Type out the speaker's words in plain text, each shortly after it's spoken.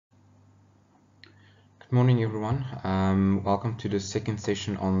Good morning, everyone. Welcome to the second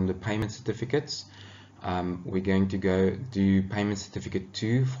session on the payment certificates. We're going to go do payment certificate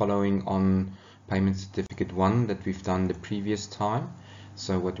 2 following on payment certificate 1 that we've done the previous time.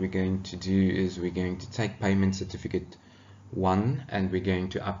 So what we're going to do is we're going to take payment certificate 1 and we're going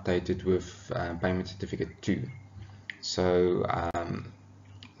to update it with payment certificate 2. So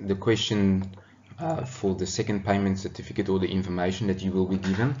the question for the second payment certificate, or the information that you will be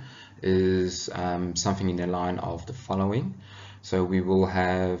given, is something in the line of the following. So we will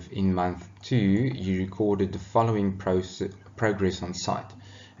have, in month 2, you recorded the following progress on site,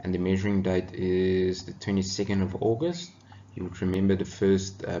 and the measuring date is the 22nd of August. You would remember the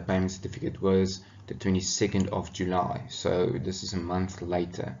first payment certificate was the 22nd of July, so this is a month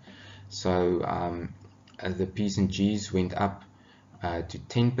later. So the P's and G's went up to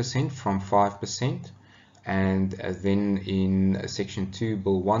 10% from 5%, and then in section 2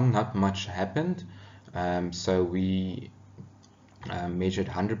 bill 1 not much happened. So we measured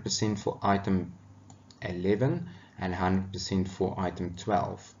 100% for item 11 and 100% for item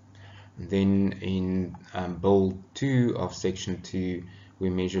 12. Then in bill 2 of section 2 we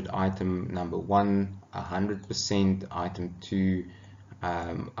measured item number 1 100%, item 2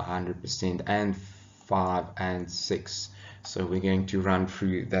 100%, and 5 and 6. So we're going to run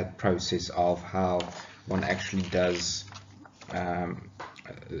through that process of how one actually does a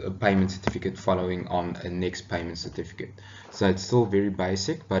payment certificate following on a next payment certificate. So it's still very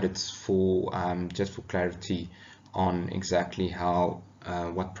basic, but it's for just for clarity on exactly how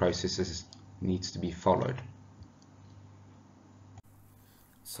what processes needs to be followed.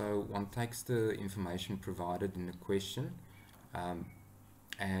 So one takes the information provided in the question,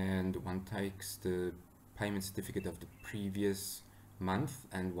 and one takes the payment certificate of the previous month,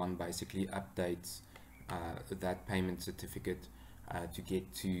 and one basically updates that payment certificate to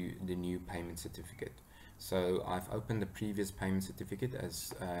get to the new payment certificate. So I've opened the previous payment certificate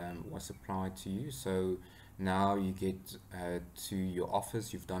as was applied to you. So now you get to your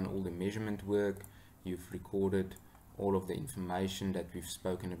office, you've done all the measurement work, you've recorded all of the information that we've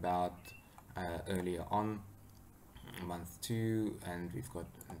spoken about earlier on, month 2, and we've got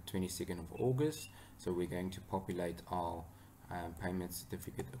 22nd of August. So we're going to populate our payment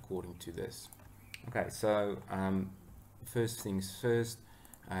certificate according to this. Okay, so first things first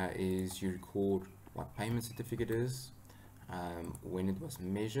is you record what payment certificate is, when it was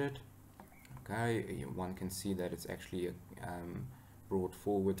measured. Okay, one can see that it's actually brought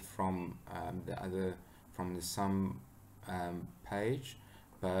forward from the sum page,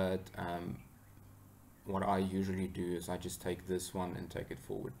 but what I usually do is I just take this one and take it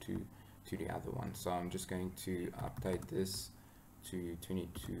forward to the other one. So I'm just going to update this to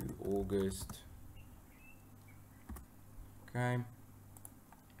 22 August. Okay.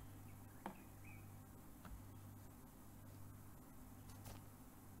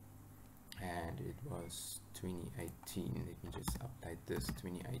 And it was 2018. Let me just update this,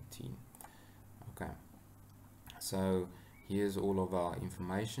 2018. Okay. So here's all of our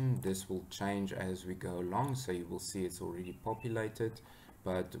information. This will change as we go along, so you will see it's already populated,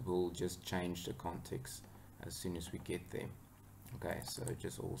 but we'll just change the context as soon as we get there. Okay, so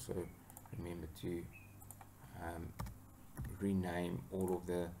just also remember to rename all of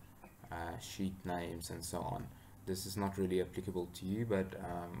the sheet names and so on. This is not really applicable to you, but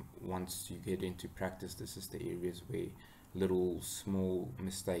once you get into practice, this is the areas where little small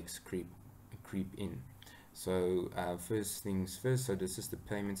mistakes creep in. So first things first, so this is the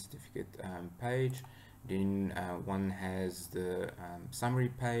payment certificate page. Then one has the summary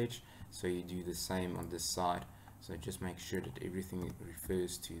page, so you do the same on this side. So just make sure that everything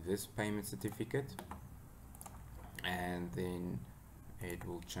refers to this payment certificate, and then it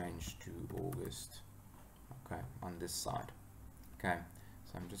will change to August. Okay, on this side. Okay,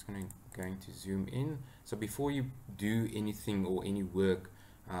 so I'm just going to zoom in. So before you do anything or any work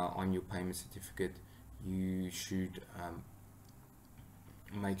on your payment certificate, you should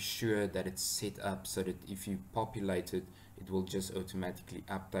make sure that it's set up so that if you populate it, it will just automatically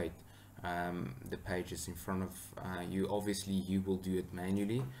update the pages in front of you. Obviously you will do it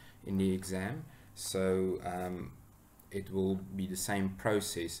manually in the exam, so it will be the same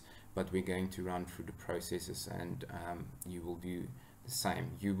process, but we're going to run through the processes, and you will do the same.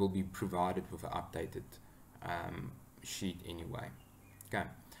 You will be provided with an updated sheet anyway. Okay,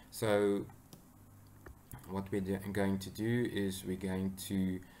 so what we're going to do is we're going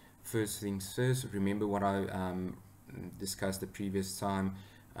to, first things first, remember what I discussed the previous time.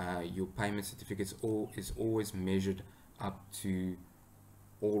 Your payment certificate is always measured up to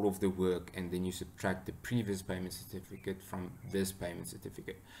all of the work, and then you subtract the previous payment certificate from this payment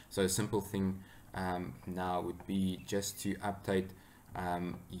certificate. So a simple thing now would be just to update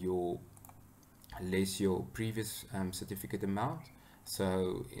your previous certificate amount.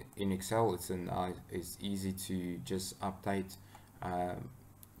 So in Excel, it's easy to just update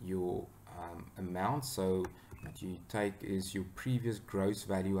your amount. So what you take is your previous gross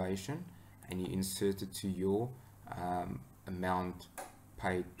valuation and you insert it to your amount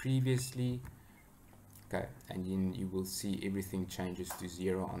paid previously. Okay, and then you will see everything changes to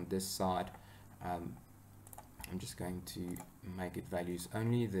 0 on this side. I'm just going to make it values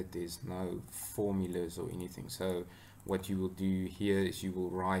only, that there's no formulas or anything. So what you will do here is you will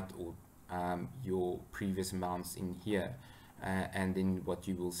write your previous amounts in here, and then what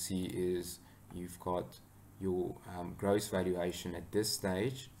you will see is you've got your gross valuation at this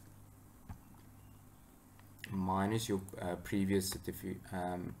stage minus your previous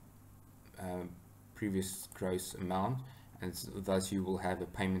gross amount, and thus you will have a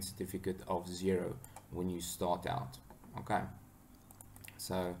payment certificate of 0 when you start out. Okay,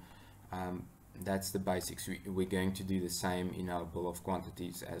 so that's the basics. We're going to do the same in our bill of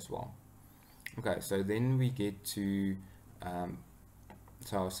quantities as well. Okay, so then we get to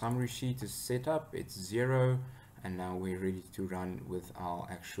so our summary sheet is set up, it's 0, and now we're ready to run with our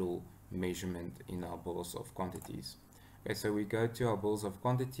actual measurement in our bills of quantities. Okay, so we go to our bills of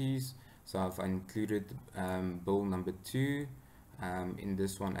quantities. So I've included bill number 2 in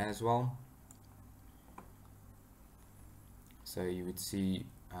this one as well. So you would see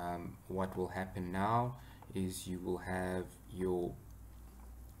what will happen now is you will have your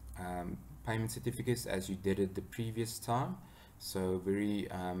payment certificates as you did it the previous time. So very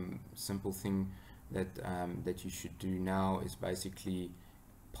simple thing that you should do now is basically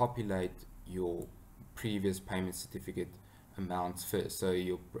populate your previous payment certificate amounts first. So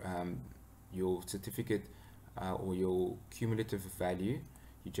your certificate or your cumulative value,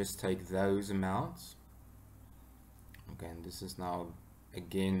 you just take those amounts. Okay, and this is now,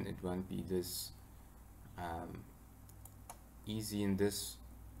 again, it won't be this easy in this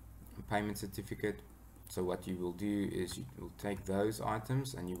payment certificate. So what you will do is you will take those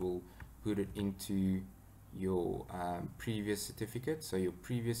items and you will put it into your previous certificate. So your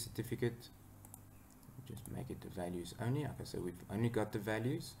previous certificate, just make it the values only. Okay, so we've only got the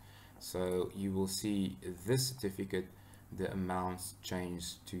values. So you will see this certificate, the amounts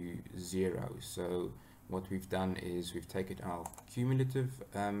change to 0. So what we've done is we've taken our cumulative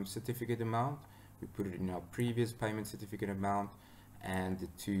certificate amount, we put it in our previous payment certificate amount, and the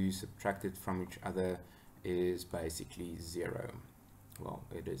two subtracted from each other is basically 0. Well,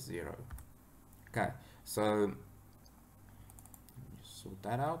 it is 0. Okay, so just sort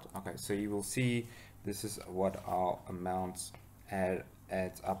that out. Okay, so you will see this is what our amounts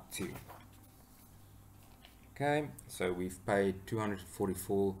adds up to. Okay, so we've paid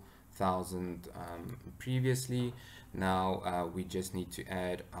 244,000 previously. Now we just need to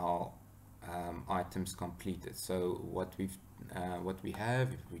add our items completed. So what we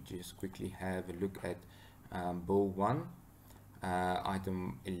have, if we just quickly have a look at bill 1,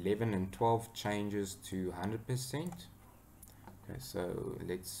 item 11 and 12 changes to 100%. Okay, so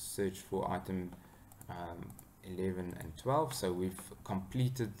let's search for item 11 and 12. So we've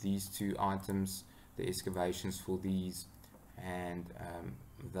completed these two items, the excavations for these, and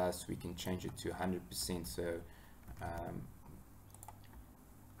thus we can change it to 100%. So I'm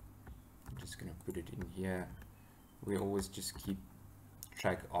just going to put it in here. We always just keep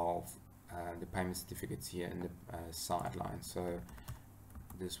track of the payment certificates here in the sideline. So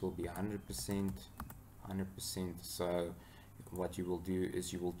this will be 100%, 100%. So what you will do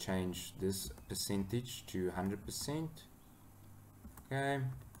is you will change this percentage to 100%. Okay.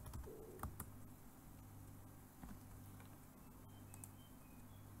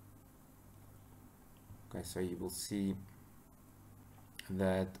 Okay, so you will see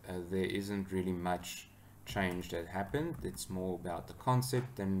that there isn't really much change that happened. It's more about the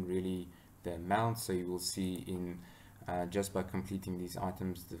concept than really the amount. So you will see in just by completing these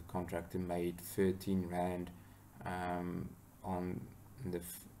items, the contractor made 13 Rand on the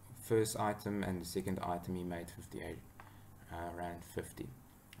first item, and the second item he made 58 Rand 50.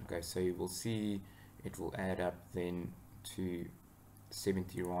 Okay, so you will see it will add up then to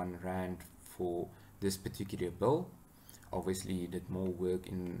 71 Rand for this particular bill. Obviously you did more work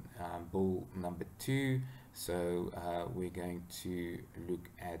in bill number 2, so we're going to look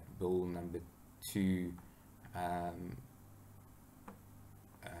at bill number 2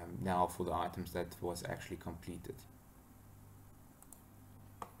 now for the items that was actually completed.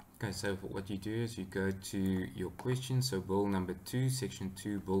 Okay, so what you do is you go to your question. So bill number 2, section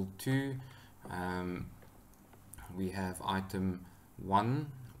 2, bill 2, we have item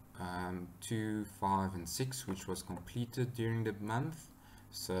 1 2, 5 and 6, which was completed during the month.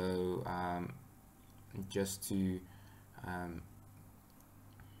 So just to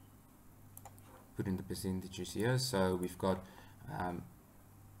put in the percentages here, so we've got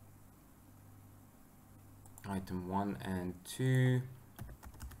item 1 and 2.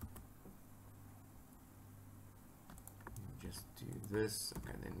 Just do this.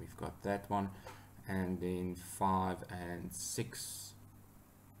 Okay, then we've got that one, and then 5 and 6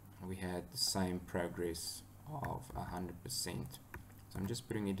 we had the same progress of 100%. So I'm just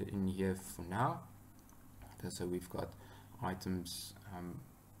putting it in here for now. Okay, so we've got items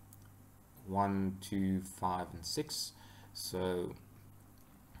 1, 2, 5 and 6. So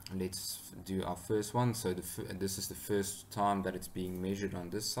let's do our first one. So this is the first time that it's being measured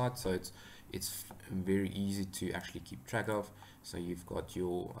on this side, so it's very easy to actually keep track of. So you've got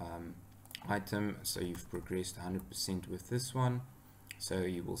your item, so you've progressed 100% with this one. So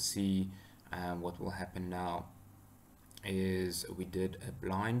you will see what will happen now is we did a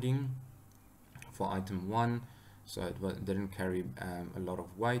blinding for item 1, so it didn't carry a lot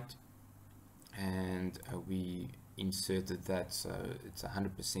of weight, and we inserted that, so it's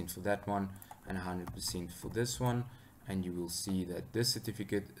 100% for that one and 100% for this one, and you will see that this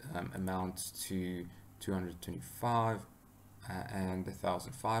certificate amounts to 225 and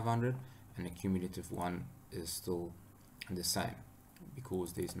 1,500, and the cumulative one is still the same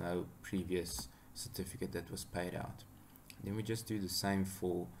because there's no previous certificate that was paid out. Then we just do the same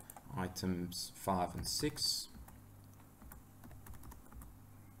for items 5 and 6.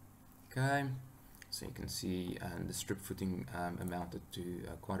 Okay, so you can see the strip footing amounted to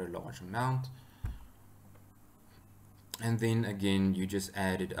quite a large amount, and then again you just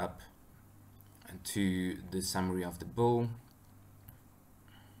add it up to the summary of the bill.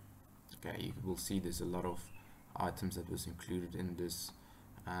 Okay, you will see there's a lot of items that was included in this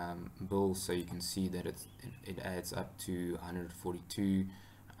bill, so you can see that it adds up to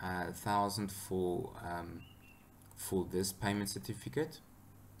 142,000 for this payment certificate.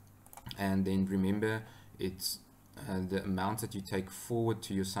 And then remember, it's the amount that you take forward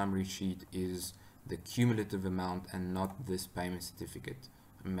to your summary sheet is the cumulative amount and not this payment certificate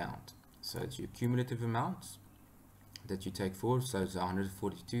amount. So it's your cumulative amounts that you take forward, so it's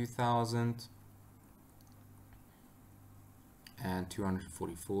 142,000 and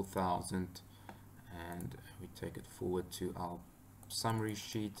 244,000, and we take it forward to our summary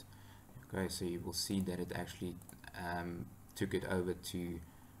sheet. Okay, so you will see that it actually took it over to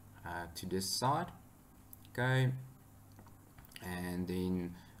this side. Okay, and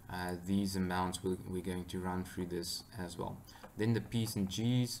then these amounts we're going to run through this as well. Then the P's and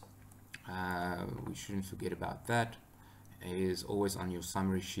G's, we shouldn't forget about that. It is always on your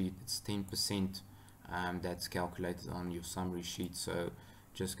summary sheet. It's 10%. That's calculated on your summary sheet. So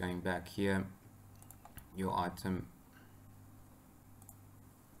just going back here, your item.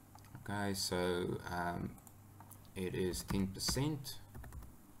 Okay, so it is 10%.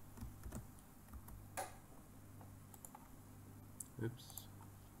 Oops,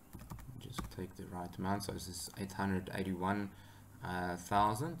 just take the right amount. So this is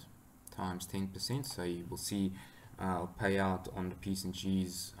 881,000 times 10%. So you will see payout on the P's and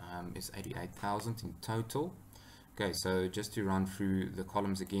G's is 88,000 in total. Okay, so just to run through the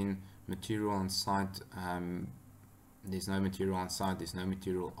columns again, material on site, there's no material on site, there's no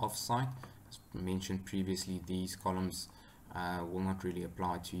material off site. As mentioned previously, these columns will not really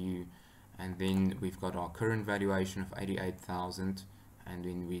apply to you. And then we've got our current valuation of 88,000, and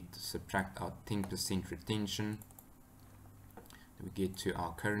then we subtract our 10% retention, we get to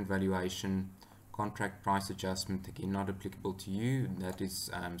our current valuation. Contract price adjustment, again not applicable to you, that is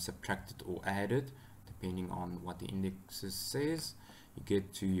subtracted or added depending on what the indexes says. You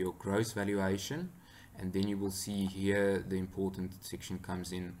get to your gross valuation, and then you will see here the important section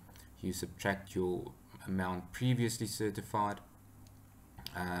comes in. You subtract your amount previously certified,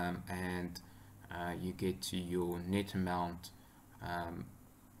 and you get to your net amount,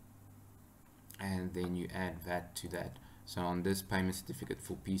 and then you add VAT to that. So on this payment certificate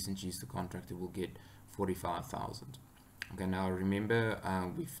for P's and G's, the contractor will get 45,000. Okay, now remember,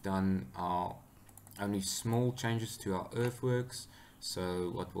 we've done our only small changes to our earthworks.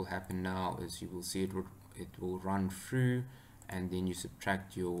 So what will happen now is you will see it will run through, and then you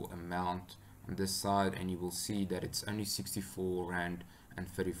subtract your amount on this side, and you will see that it's only 64 Rand and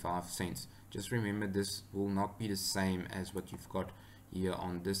 35 cents. Just remember, this will not be the same as what you've got here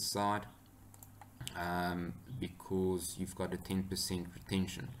on this side, because you've got a 10%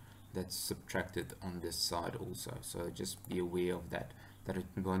 retention that's subtracted on this side also. So just be aware of that it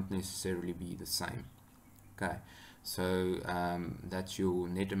won't necessarily be the same. Okay, So that's your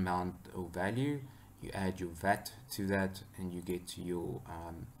net amount or value. You add your VAT to that and you get to your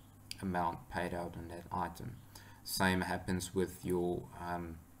amount paid out on that item. Same happens with your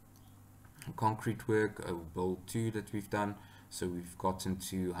concrete work, build 2 that we've done. So we've gotten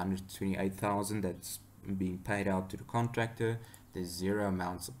to 128,000 that's being paid out to the contractor. There's 0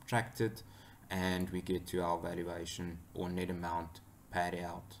 amount subtracted, and we get to our valuation or net amount paid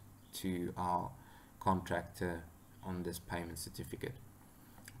out to our contractor on this payment certificate.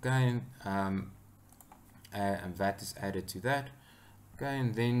 Okay, and VAT is added to that. Okay,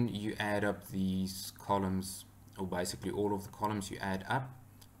 and then you add up these columns, or basically all of the columns you add up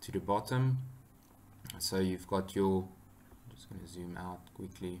to the bottom. So you've got your, I'm just going to zoom out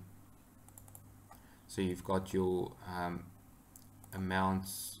quickly. So you've got your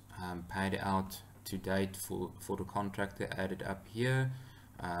amounts paid out to date for the contractor added up here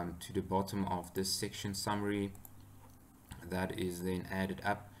to the bottom of this section summary. That is then added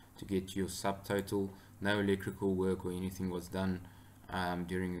up to get your subtotal. No electrical work or anything was done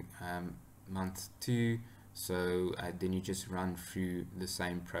during month 2, so then you just run through the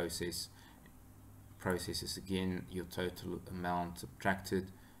same processes again, your total amount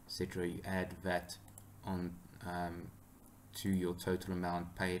subtracted, etc. You add VAT on to your total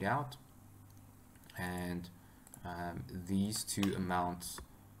amount paid out, and these 2 amounts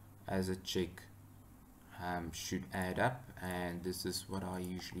as a check should add up, and this is what I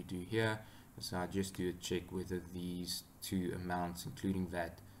usually do here. So I just do a check whether these 2 amounts including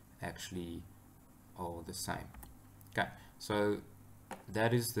VAT actually are the same. Okay, so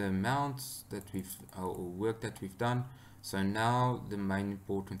that is the amounts that we've or work that we've done. So now the main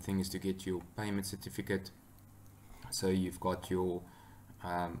important thing is to get your payment certificate. So you've got your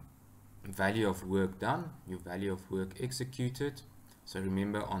value of work done, your value of work executed. So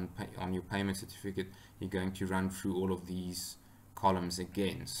remember, on your payment certificate you're going to run through all of these columns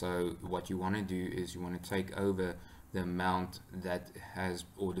again. So what you want to do is you want to take over the amount that has,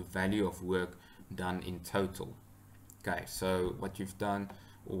 or the value of work done in total. Okay, so what you've done,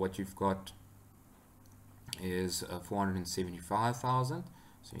 or what you've got, is 475,000.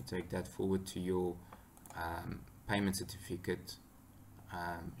 So you take that forward to your payment certificate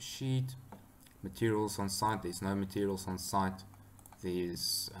sheet. Materials on site, there's no materials on site,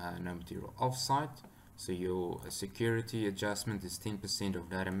 there's no material off site. So your security adjustment is 10% of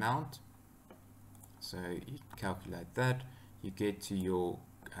that amount. So you calculate that, you get to your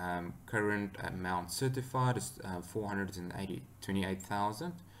current amount certified is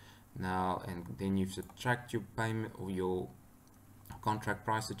 428,000 now, and then you subtract your payment or your contract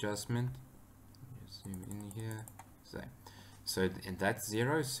price adjustment. Just zoom in here. So and that's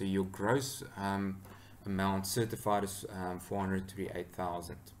 0. So your gross amount certified is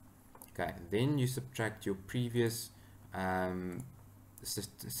 438,000. Okay, then you subtract your previous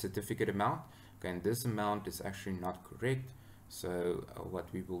certificate amount. Okay, and this amount is actually not correct. So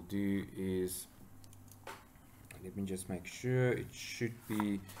what we will do is, let me just make sure, it should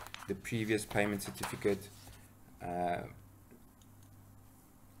be the previous payment certificate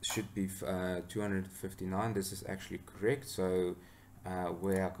should be 259. This is actually correct. So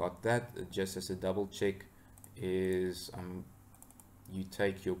where I got that, just as a double check, is you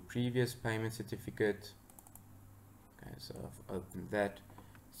take your previous payment certificate. Okay, so I've opened that,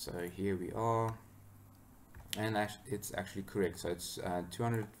 so here we are, and it's actually correct. So it's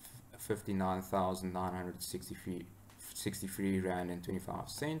 259,963 rand and 25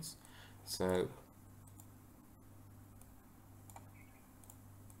 cents. So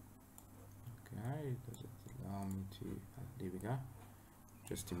okay, does it allow me to, there we go,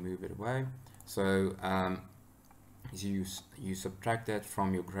 just to move it away. So you subtract that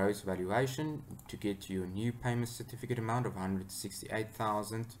from your gross valuation to get your new payment certificate amount of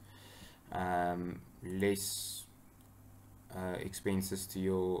 168,000, less expenses to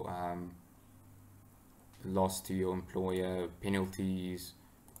your loss to your employer, penalties,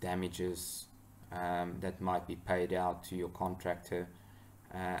 damages that might be paid out to your contractor,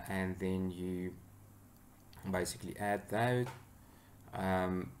 and then you basically add that,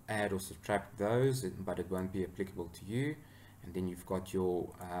 add or subtract those, but it won't be applicable to you, and then you've got your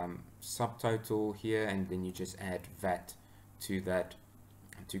subtotal here, and then you just add VAT to that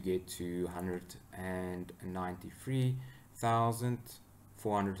to get to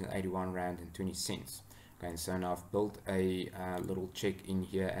 193,481 rand and 20 cents. Okay, and so now I've built a little check in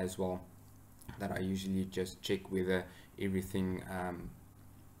here as well, that I usually just check whether everything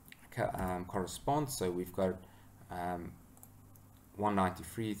corresponds. So we've got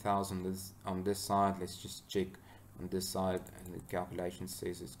 193,000 on this side. Let's just check on this side, and the calculation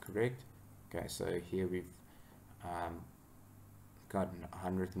says it's correct. Okay, so here we've got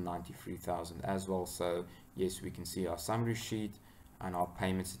 193,000 as well. So yes, we can see our summary sheet and our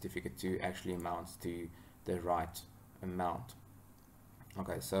payment certificate 2 actually amounts to the right amount.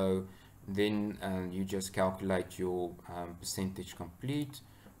 Okay, so then you just calculate your percentage complete,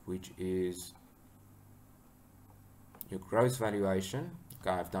 which is your gross valuation.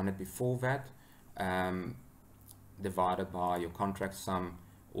 Okay, I've done it before VAT, divided by your contract sum,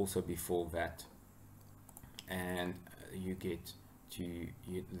 also before VAT, and you get to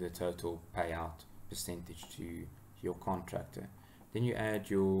the total payout percentage to your contractor. Then you add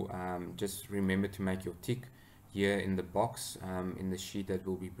your, just remember to make your tick here in the box in the sheet that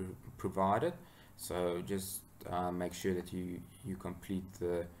will be provided. So just make sure that you complete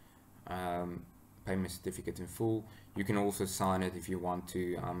the payment certificate in full. You can also sign it if you want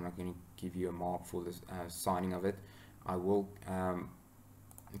to. I'm not going to give you a mark for the signing of it. I will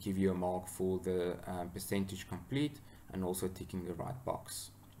give you a mark for the percentage complete and also ticking the right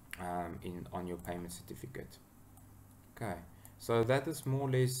box on your payment certificate. Okay, so that is more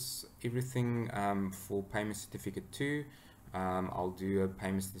or less everything for payment certificate 2. I'll do a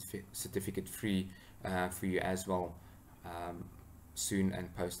payment certificate 3 for you as well soon,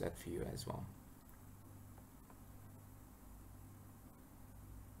 and post that for you as well.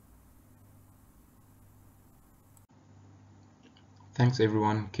 Thanks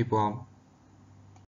everyone, keep well.